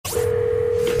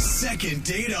Second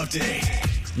date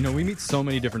update. You know, we meet so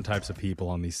many different types of people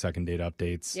on these second date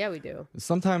updates. Yeah, we do.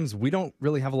 Sometimes we don't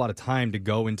really have a lot of time to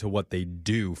go into what they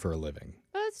do for a living.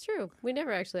 Oh, that's true. We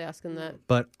never actually ask them that.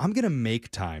 But I'm going to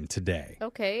make time today.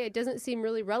 Okay, it doesn't seem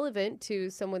really relevant to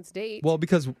someone's date. Well,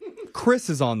 because Chris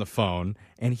is on the phone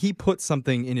and he put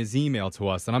something in his email to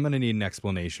us that I'm going to need an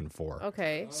explanation for.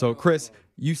 Okay. So, Chris,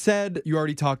 you said you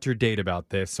already talked to your date about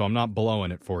this, so I'm not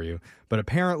blowing it for you. But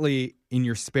apparently, in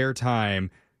your spare time,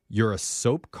 you're a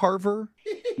soap carver?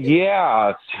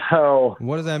 Yeah, so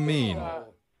What does that mean?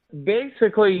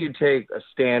 basically you take a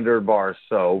standard bar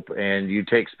soap and you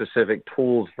take specific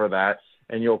tools for that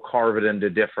and you'll carve it into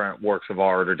different works of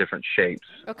art or different shapes.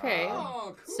 Okay.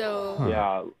 Oh, cool. So,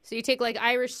 Yeah, so you take like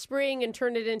Irish Spring and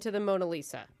turn it into the Mona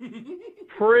Lisa.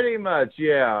 pretty much,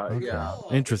 yeah. Okay. Yeah.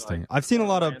 Interesting. I've seen a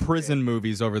lot of prison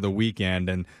movies over the weekend,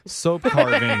 and soap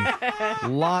carving, a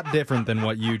lot different than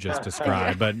what you just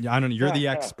described. But I don't know, you're the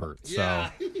expert, so Yeah.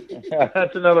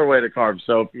 That's another way to carve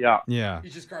soap, yeah. yeah.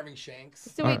 He's just carving shanks.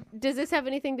 So wait, does this have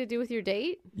anything to do with your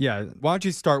date? Yeah. Why don't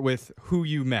you start with who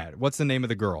you met? What's the name of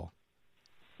the girl?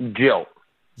 Jill.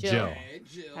 Jill. Hey,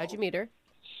 Jill. How'd you meet her?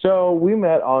 So we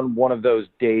met on one of those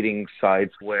dating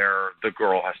sites where the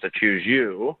girl has to choose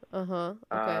you. Uh-huh.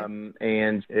 Okay.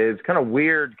 And it's kind of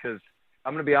weird because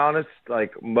I'm going to be honest,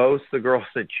 like most of the girls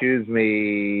that choose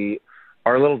me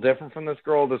are a little different from this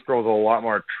girl. This girl's a lot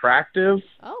more attractive.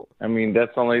 Oh. I mean,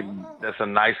 that's a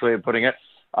nice way of putting it.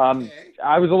 Okay.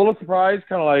 I was a little surprised,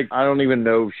 kind of like, I don't even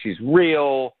know if she's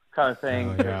real kind of thing.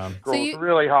 Oh, yeah. This girl's So you-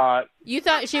 really hot. You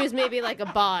thought she was maybe like a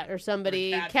bot or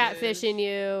somebody Catfish. catfishing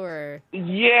you or...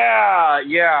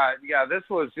 Yeah. This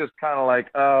was just kind of like,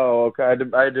 oh, okay.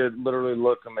 I had to literally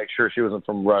look and make sure she wasn't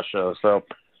from Russia. So,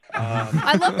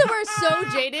 I love that we're so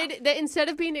jaded that instead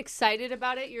of being excited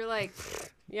about it, you're like,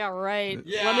 yeah, right.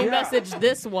 Yeah. Let me Yeah. message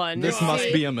this one. This to must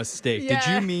see." be a mistake. Did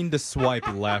Yeah. you mean to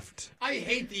swipe left? I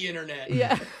hate the internet.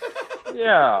 Yeah.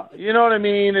 yeah, you know what I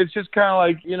mean? It's just kind of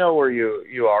like, you know where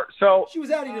you are. So, She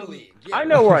was out of your league. Yeah. I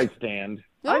know where I stand.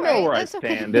 I All know right, where I that's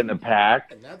okay. stand in the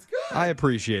pack. And that's good. I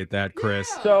appreciate that, Chris.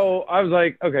 So I was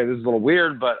like, okay, this is a little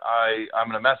weird, but I'm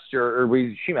gonna message her,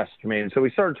 she messaged me, and so we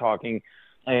started talking,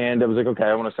 and I was like, okay,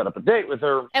 I want to set up a date with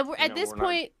her. And You at know, this we're not-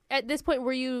 point,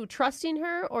 were you trusting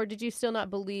her, or did you still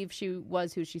not believe she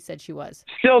was who she said she was?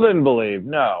 Still didn't believe.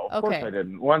 No, of course Okay. I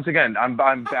didn't. Once again, I'm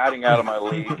batting out of my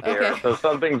league here, Okay. so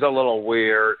something's a little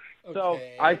weird. So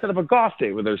Okay. I set up a golf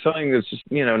date with her, something that's just,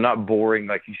 not boring,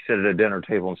 like you sit at a dinner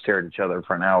table and stare at each other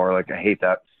for an hour. Like, I hate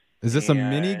that. Is this a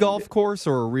mini And- golf course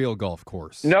or a real golf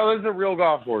course? No, this is a real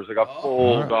golf course, like a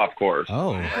full Alright. golf course.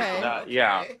 Oh, Okay.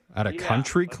 Yeah. at a Yeah.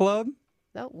 country club?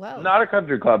 Oh, wow. Not a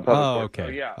country club. Public Oh, course, okay. so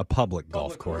yeah. A public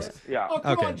golf Public course. course. Yeah. Oh,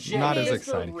 come Okay, on, Jimmy, not as Mr.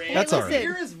 exciting. Rich. That's all You right.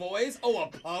 Hear his voice? Oh, a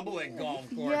public golf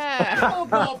course. Yeah. Oh,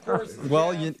 golf courses.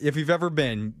 Well, Jeff. if you've ever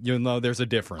been, you'll know there's a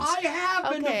difference. I have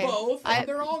been Okay. to both. I-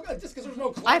 They're all good just because there's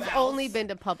no I've clubhouse. only been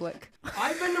to public.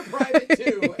 I've been to private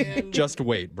too. And Just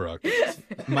wait, Brooke.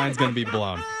 Mine's going to be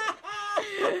blown.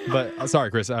 But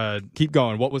sorry, Chris. Keep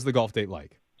going. What was the golf date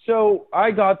like? So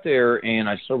I got there and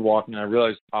I started walking and I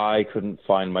realized I couldn't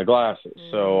find my glasses.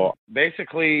 So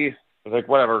basically, I was like,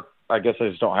 whatever, I guess I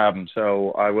just don't have them.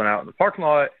 So I went out in the parking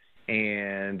lot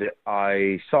and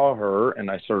I saw her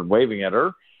and I started waving at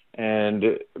her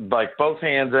and like both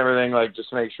hands and everything, like just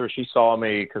to make sure she saw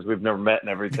me because we've never met and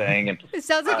everything. And It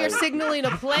sounds like you're signaling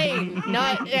a plane,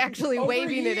 not actually over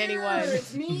waving at here, anyone.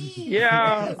 It's me.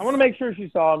 yeah, Yes. I want to make sure she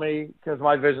saw me because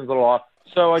my vision's a little off.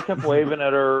 So I kept waving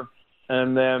at her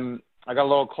and then I got a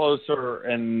little closer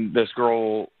and this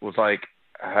girl was like,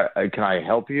 can I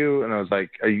help you? And I was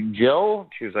like, are you Jill?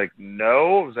 She was like,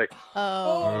 no. I was like,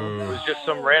 Oh. it was just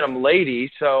some random lady.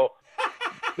 So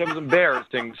that was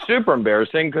embarrassing, super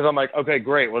embarrassing, because I'm like, okay,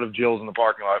 great. What if Jill's in the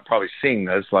parking lot probably seeing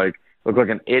this? Like, look like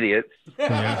an idiot.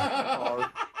 Yeah.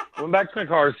 Went back to my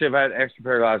car to see if I had an extra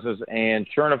pair of glasses, and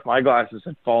sure enough, my glasses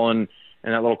had fallen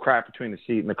in that little crack between the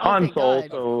seat and the thank console. God.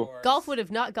 So Golf would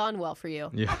have not gone well for you.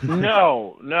 Yeah.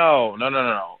 no.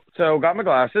 So got my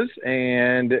glasses,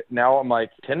 and now I'm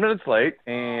like 10 minutes late,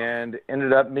 and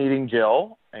ended up meeting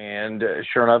Jill, and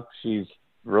sure enough, she's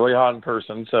really hot in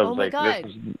person. So I Oh was my like, God.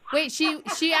 this is, Wait,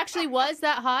 she actually was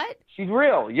that hot? she's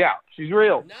real. Yeah, she's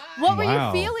real. What were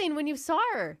Wow. you feeling when you saw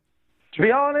her? To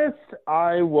be honest,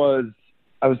 I was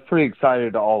pretty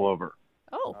excited all over.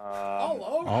 Oh. All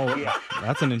over. Oh, Yeah.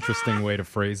 that's an interesting way to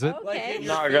phrase it. Like Okay. in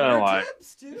your Not gonna lie.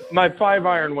 fingertips, too? My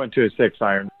 5-iron went to a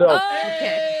 6-iron. So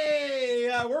Hey,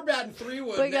 we're batting 3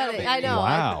 wood We now, got it. baby. I know.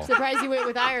 Wow. I'm surprised you went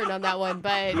with iron on that one,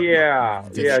 but yeah,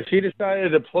 she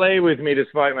decided to play with me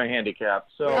despite my handicap.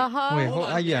 So uh-huh. Wait, Hold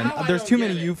on, yeah, now I there's don't too get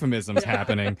many it. euphemisms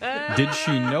happening. Did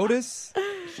she notice?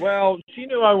 Well, she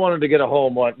knew I wanted to get a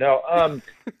home one. No,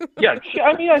 yeah.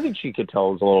 I think she could tell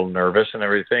I was a little nervous and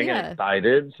everything Yeah. and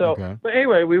excited. So, Okay. but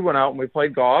anyway, we went out and we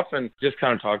played golf and just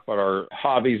kind of talked about our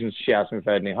hobbies. And she asked me if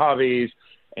I had any hobbies,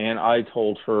 and I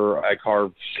told her I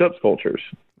carve soap sculptures.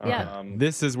 Yeah.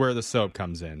 This is where the soap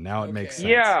comes in. Now it makes sense.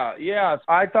 Yeah.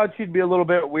 I thought she'd be a little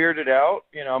bit weirded out.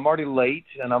 I'm already late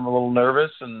and I'm a little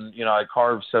nervous, and I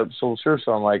carve soap sculptures,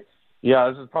 so I'm like, yeah,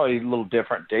 this is probably a little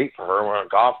different date for her. We're on a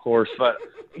golf course, but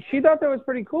she thought that was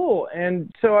pretty cool.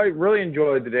 And so I really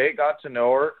enjoyed the date, got to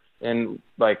know her. And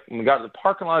when we got to the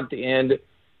parking lot at the end,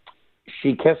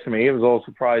 she kissed me. It was a little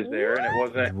surprise there. And it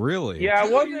wasn't, Really? yeah, it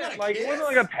Dude, wasn't you got a like, kiss? it wasn't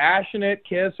like a passionate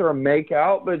kiss or a make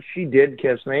out, but she did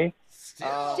kiss me.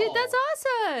 Still. Dude, that's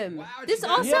awesome. Wow, This dude,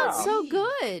 all that's sounds sweet. so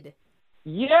good.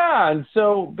 Yeah. And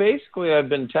so basically I've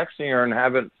been texting her and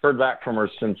haven't heard back from her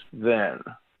since then.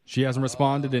 She hasn't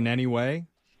responded in any way?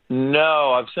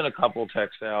 No, I've sent a couple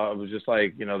texts out. It was just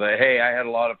like, that, hey, I had a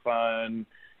lot of fun,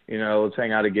 let's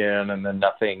hang out again, and then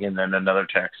nothing. And then another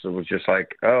text that was just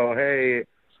like, oh, hey,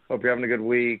 hope you're having a good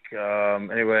week.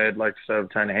 Anyway, I'd like to set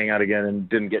up time to hang out again, and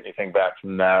didn't get anything back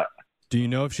from that. Do you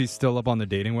know if she's still up on the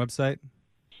dating website?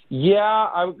 Yeah,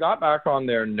 I got back on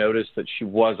there and noticed that she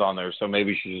was on there, so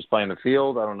maybe she's just playing the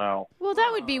field. I don't know. Well, that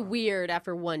would be weird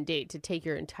after one date to take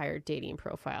your entire dating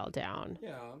profile down.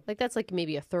 Yeah. Like, that's like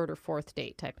maybe a third or fourth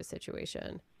date type of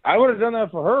situation. I would have done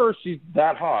that for her. She's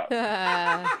that hot.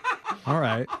 All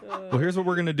right. Well, here's what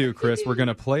we're going to do, Chris. We're going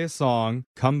to play a song,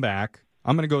 come back.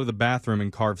 I'm going to go to the bathroom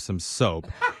and carve some soap.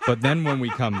 But then when we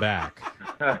come back,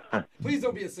 Please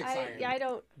don't be a 6-iron. I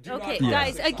don't. Do Okay, not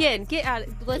guys, cross again, get out.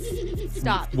 Let's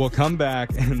stop. we'll come back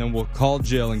and then we'll call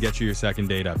Jill and get you your second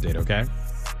date update, okay?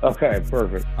 Okay,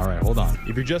 perfect. All right, hold on.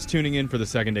 If you're just tuning in for the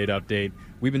second date update,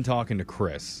 we've been talking to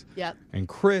Chris. Yep. And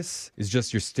Chris is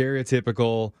just your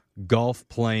stereotypical golf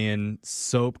playing,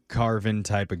 soap carving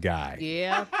type of guy.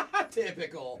 Yeah.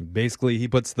 Typical. Basically, he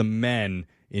puts the men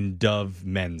in Dove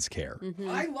men's care.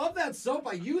 I love that soap.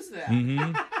 I use that.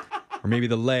 Mm-hmm. Or maybe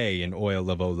the lay in Oil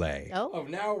of Olay. Oh. Oh,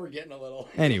 now we're getting a little.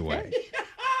 Anyway,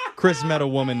 Chris met a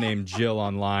woman named Jill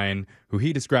online who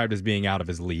he described as being out of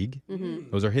his league. Mm-hmm.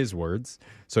 Those are his words.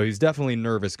 So he's definitely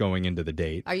nervous going into the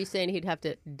date. Are you saying he'd have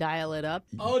to dial it up?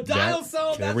 Oh, dial That-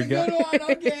 soap. there That's we a go. good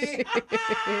one. Okay.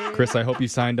 Chris, I hope you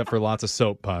signed up for lots of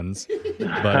soap puns.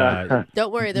 But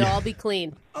Don't worry, they'll all be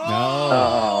clean.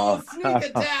 Oh, sneak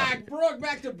attack. Brooke,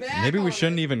 back to back. maybe we on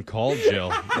shouldn't it. even call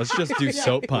Jill. Let's just do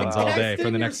soap puns all day for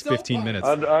the next 15 minutes.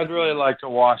 I'd really like to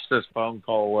wash this phone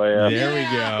call away. There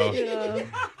we go.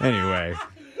 Anyway,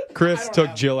 Chris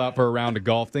took Jill out for a round of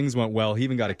golf. Things went well. He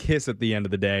even got a kiss at the end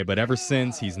of the day, but ever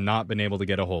since, he's not been able to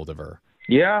get a hold of her.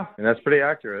 Yeah, and that's pretty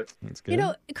accurate. That's good. You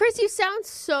know, Chris, you sound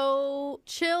so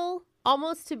chill,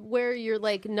 almost to where you're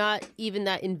like not even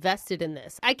that invested in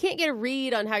this. I can't get a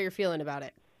read on how you're feeling about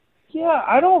it. Yeah,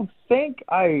 I don't think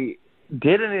I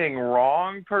did anything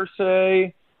wrong per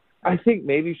se. I think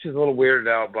maybe she's a little weirded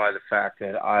out by the fact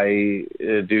that I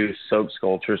do soap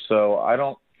sculpture. So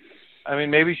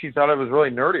maybe she thought I was really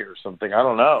nerdy or something. I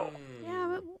don't know. Yeah,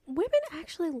 but women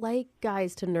actually like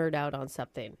guys to nerd out on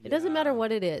something. It doesn't matter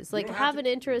what it is. Like, don't have have an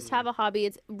interest, have a hobby.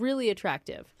 It's really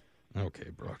attractive. Okay,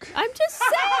 Brooke. I'm just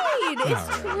saying.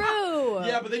 It's All right. true.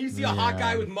 Yeah, but then you see a hot Yeah.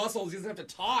 guy with muscles. He doesn't have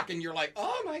to talk, and you're like,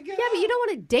 oh my god. Yeah, but you don't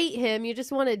want to date him. You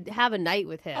just want to have a night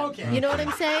with him. Okay. You know what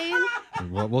I'm saying?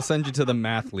 Well, we'll send you to the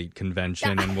Mathlete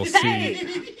convention and we'll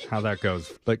see how that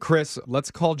goes. But Chris,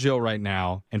 let's call Jill right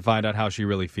now and find out how she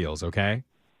really feels, okay?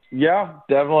 Yeah,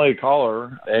 definitely call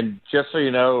her. And just so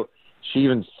you know, she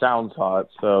even sounds hot.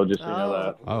 So just so you know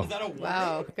that. Oh. Is that a woman?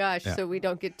 Wow, gosh. Yeah. So we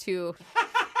don't get too,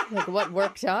 like, what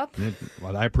worked up?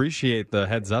 Well, I appreciate the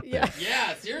heads up there.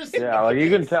 Yeah, seriously. Yeah, like you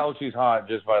can tell she's hot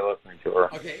just by listening to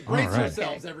her. Okay, brace All right.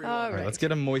 yourselves, everyone. All All right, right. let's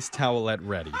get a moist towelette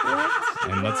ready.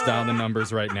 And let's dial the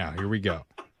numbers right now. Here we go.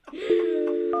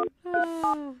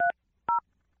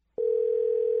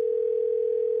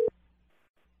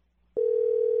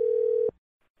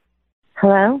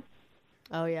 Hello?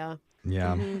 Oh, yeah.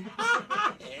 Yeah.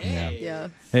 Yeah. Yeah.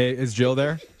 Hey, is Jill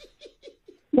there?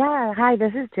 Yeah, hi,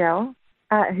 this is Jill.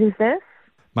 Who's this?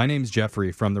 My name's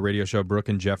Jeffrey from the radio show Brooke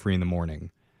and Jeffrey in the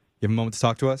Morning. You have a moment to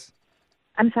talk to us?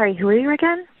 I'm sorry, who are you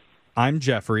again? I'm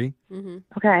Jeffrey.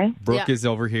 Okay. Brooke Yeah. is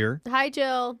over here. Hi,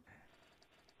 Jill.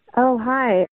 Oh,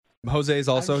 hi. Jose is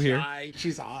also I'm here. shy.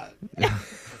 She's hot.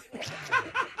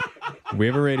 We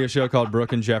have a radio show called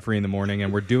Brooke and Jeffrey in the Morning,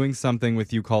 and we're doing something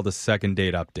with you called a second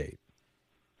date update.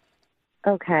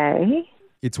 Okay.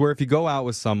 It's where if you go out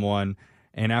with someone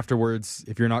and afterwards,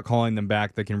 if you're not calling them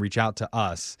back, they can reach out to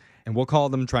us and we'll call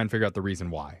them, try and figure out the reason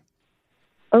why.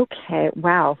 Okay,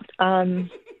 wow.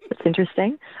 That's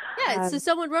interesting. Yeah, so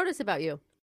someone wrote us about you.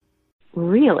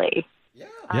 Really?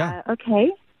 Yeah.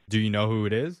 Okay. Do you know who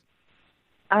it is?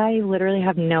 I literally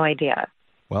have no idea.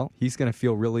 Well, he's going to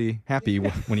feel really happy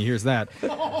when he hears that.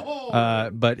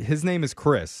 But his name is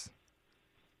Chris.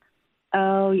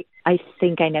 Oh, I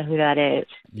think I know who that is.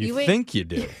 You think you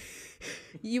do?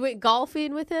 You went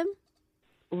golfing with him?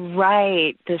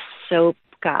 Right, the soap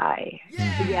guy.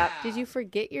 Yeah. Did you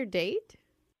forget your date?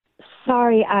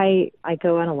 Sorry, I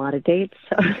go on a lot of dates,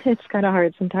 so it's kind of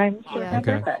hard sometimes. to Yeah.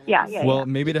 remember, Okay. but yeah. Well,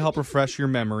 maybe to help refresh your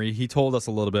memory, he told us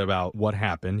a little bit about what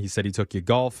happened. He said he took you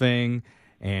golfing,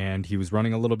 and he was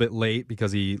running a little bit late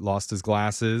because he lost his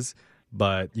glasses.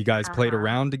 But you guys played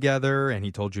around together, and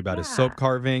he told you about his soap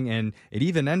carving, and it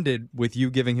even ended with you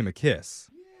giving him a kiss.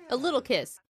 A little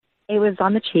kiss. It was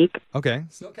on the cheek. Okay.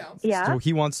 Still counts. Yeah. So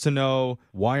he wants to know,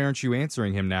 why aren't you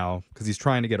answering him now? Because he's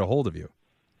trying to get a hold of you.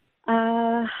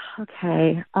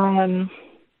 Okay. All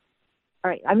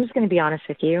right, I'm just going to be honest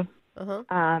with you. Uh-huh.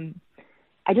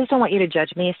 I just don't want you to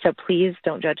judge me, so please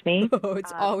don't judge me. Oh,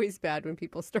 it's always bad when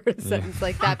people start a sentence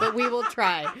like that, but we will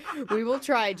try. We will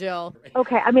try, Jill.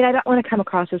 Okay, I mean, I don't want to come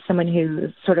across as someone who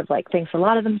sort of like thinks a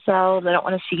lot of themselves. I don't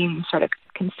want to seem sort of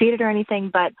conceited or anything,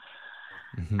 but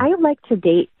I like to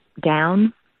date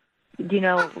down. Do you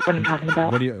know what I'm talking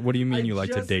about? What do you mean I you like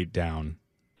to just- date down?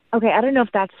 Okay, I don't know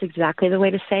if that's exactly the way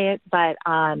to say it, but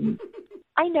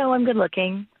I know I'm good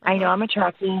looking. I know I'm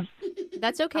attractive.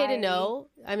 That's okay to know.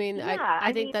 I mean, Yeah, I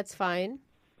I think mean- that's fine.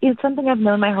 It's something I've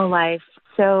known my whole life.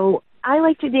 So I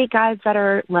like to date guys that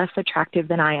are less attractive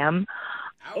than I am.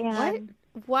 And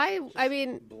Why? I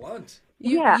mean, Blunt.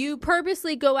 Yeah. you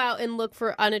purposely go out and look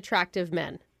for unattractive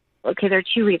men. okay, there are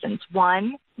two reasons.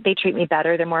 One, they treat me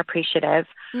better. They're more appreciative.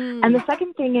 And the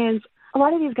second thing is, a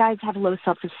lot of these guys have low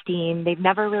self-esteem. They've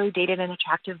never really dated an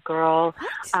attractive girl.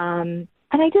 And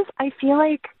I feel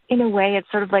like, in a way, it's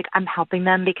sort of like I'm helping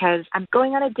them because I'm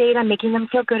going on a date. I'm making them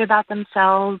feel good about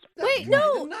themselves. Wait,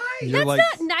 no. You're That's like,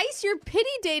 not nice. You're pity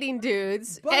dating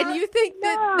dudes. And you think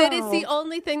that it's the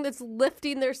only thing that's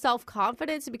lifting their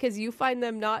self-confidence because you find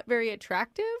them not very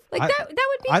attractive? Like, that would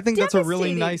be I think that's a really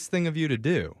devastating. nice thing of you to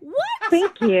do. What?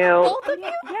 Thank you. Both of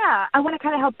you? Yeah, I want to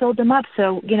kind of help build them up.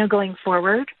 So, going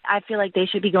forward, I feel like they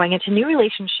should be going into new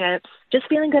relationships just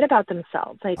feeling good about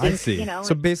themselves. I think, I see.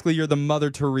 So basically, you're the Mother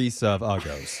Teresa of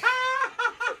uggos.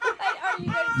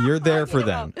 You're there for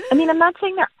them. I mean, I'm not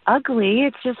saying they're ugly.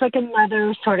 It's just like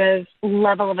another sort of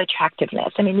level of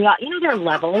attractiveness. I mean, there are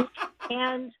levels.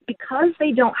 And because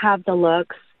they don't have the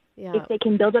looks, Yeah. if they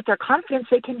can build up their confidence,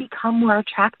 they can become more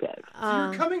attractive.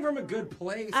 You're coming from a good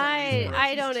place.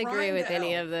 I don't She's agree trying with to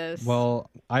any help. of this. Well,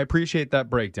 I appreciate that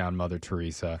breakdown, Mother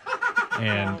Teresa.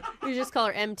 And You just call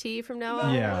her MT from now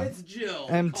on? Yeah. It's Jill.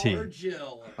 MT. Call her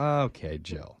Jill. okay,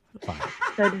 Jill. Fine.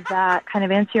 So does that kind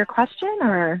of answer your question,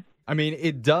 or? I mean,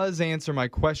 it does answer my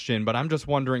question, but I'm just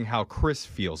wondering how Chris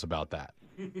feels about that.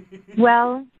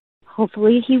 Well,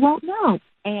 hopefully he won't know.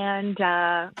 And,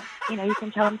 you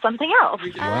can tell him something else.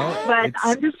 Well, But it's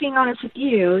I'm just being honest with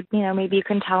you. Maybe you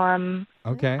can tell him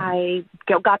okay. I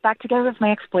got back together with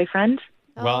my ex-boyfriend.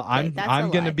 Well, Okay, that's a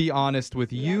I'm going to lie. be honest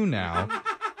with you now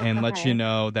and let Okay. you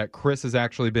know that Chris has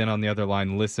actually been on the other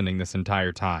line listening this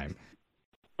entire time.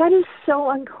 That is so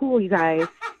uncool, you guys.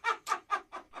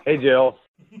 Hey, Jill.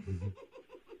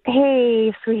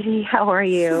 Hey, sweetie, how are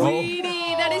you? Sweetie,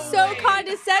 that is so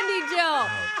condescending, Jill.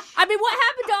 I mean, what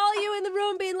happened to all you in the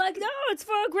room being like, no, it's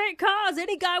for a great cause.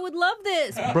 Any guy would love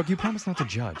this. Brooke, you promised not to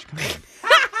judge. Come on.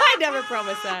 I never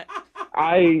promised that.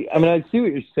 I mean, I see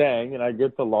what you're saying, and I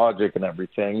get the logic and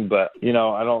everything, but,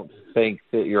 I don't think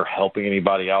that you're helping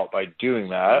anybody out by doing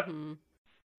that.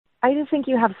 I just think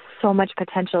you have so much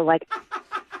potential. Like,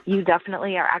 you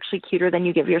definitely are actually cuter than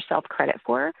you give yourself credit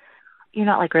for. You're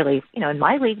not like really, in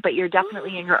my league, but you're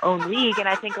definitely in your own league, and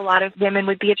I think a lot of women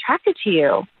would be attracted to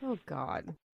you. Oh,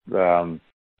 God.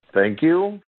 Thank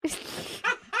you.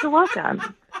 You're welcome.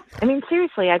 I mean,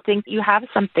 seriously, I think you have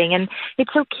something, and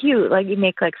it's so cute. Like, you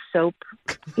make, like, soap,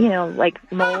 like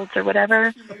molds or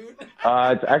whatever.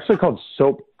 It's actually called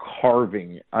soap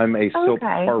carving. I'm a soap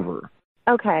Okay. carver.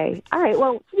 Okay. All right.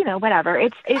 Well, whatever.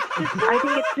 It's just, I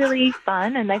think it's really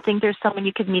fun, and I think there's someone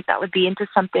you could meet that would be into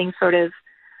something sort of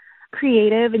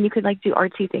creative, and you could like do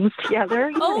artsy things together.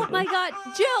 You know Oh what I my mean? God,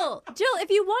 Jill, if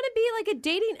you want to be like a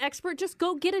dating expert, just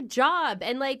go get a job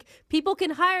and like people can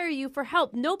hire you for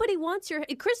help. Nobody wants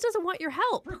Chris doesn't want your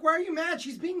help. Brooke, why are you mad?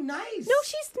 She's being nice. No,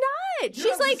 she's not. You're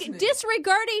She's not like listening.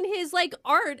 disregarding his like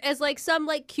art as like some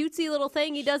like cutesy little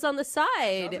thing he does on the Sounds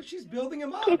side. like she's building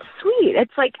him up. It's sweet.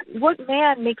 It's like, what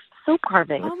man makes soap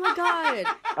carving? Oh my God.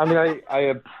 I mean, I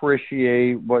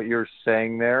appreciate what you're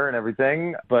saying there and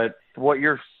everything, but what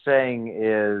you're saying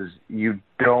is you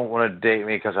don't want to date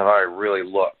me because of how I really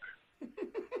look.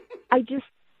 I just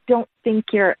don't think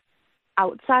your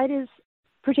outside is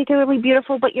particularly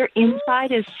beautiful, but your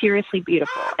inside is seriously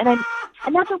beautiful. And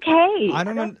that's okay.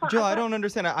 Jill, I don't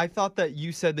understand. I thought that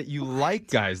you said that you like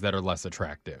guys that are less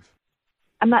attractive.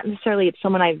 I'm not necessarily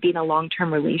someone I've been in a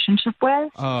long-term relationship with,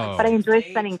 but I enjoy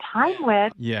spending time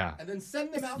with. Yeah. And then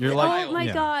send them out. You're like, oh my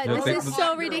God, this is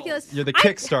so ridiculous. You're the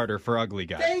Kickstarter for ugly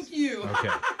guys. Thank you. Okay.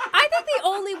 I think the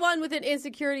only one with an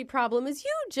insecurity problem is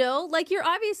you, Jill. Like, you're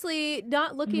obviously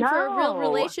not looking for a real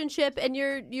relationship, and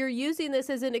you're using this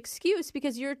as an excuse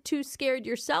because you're too scared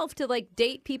yourself to like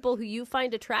date people who you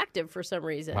find attractive for some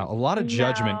reason. Wow, a lot of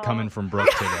judgment coming from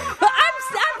Brooke today.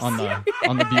 I'm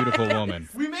on the beautiful woman.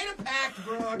 We made a pact,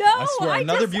 Brooke. No, I swear,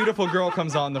 another beautiful girl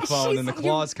comes on the phone and the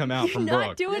claws come out from You're Brooke.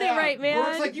 not doing it right, man.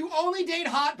 Brooke's like, you only date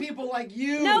hot people like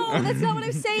you. No, that's not what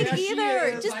I'm saying Yeah, she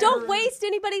either. is. Just I don't heard. waste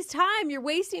anybody's time. You're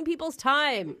wasting people's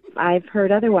time. I've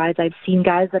heard otherwise. I've seen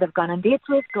guys that have gone on dates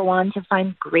with go on to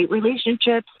find great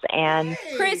relationships, and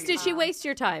Chris, did she waste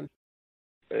your time?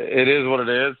 It is what it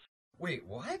is. Wait,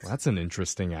 what? That's an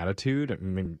interesting attitude. I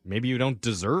mean, maybe you don't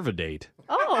deserve a date.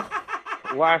 Oh.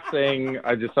 Last thing,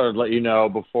 I just thought I'd let you know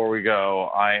before we go,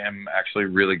 I am actually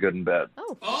really good in bed.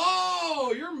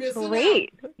 Oh, you're missing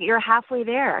great. You're halfway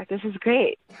there. This is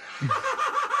great.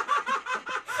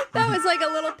 That was like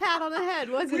a little pat on the head,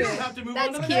 wasn't We it? don't have to move That's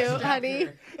on to the cute, next honey.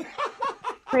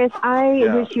 Chris, I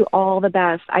wish you all the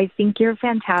best. I think you're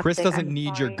fantastic. Chris doesn't I'm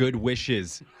need sorry. your good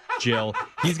wishes, Jill.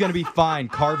 He's going to be fine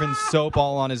carving soap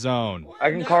all on his own. I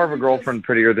can carve a girlfriend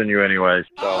prettier than you anyway,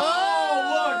 so.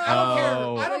 Oh, look, I don't care. I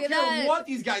Look don't at care that. what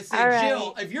these guys say. All right.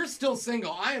 Jill, if you're still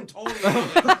single, I am totally willing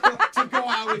to go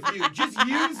out with you. Just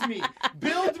use me.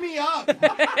 Build me up.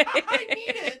 I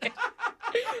need it.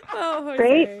 Oh, Jose.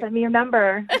 Great. Send me your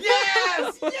number. Yes!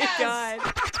 Oh, my Yes!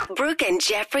 God. Brooke and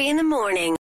Jeffrey in the morning.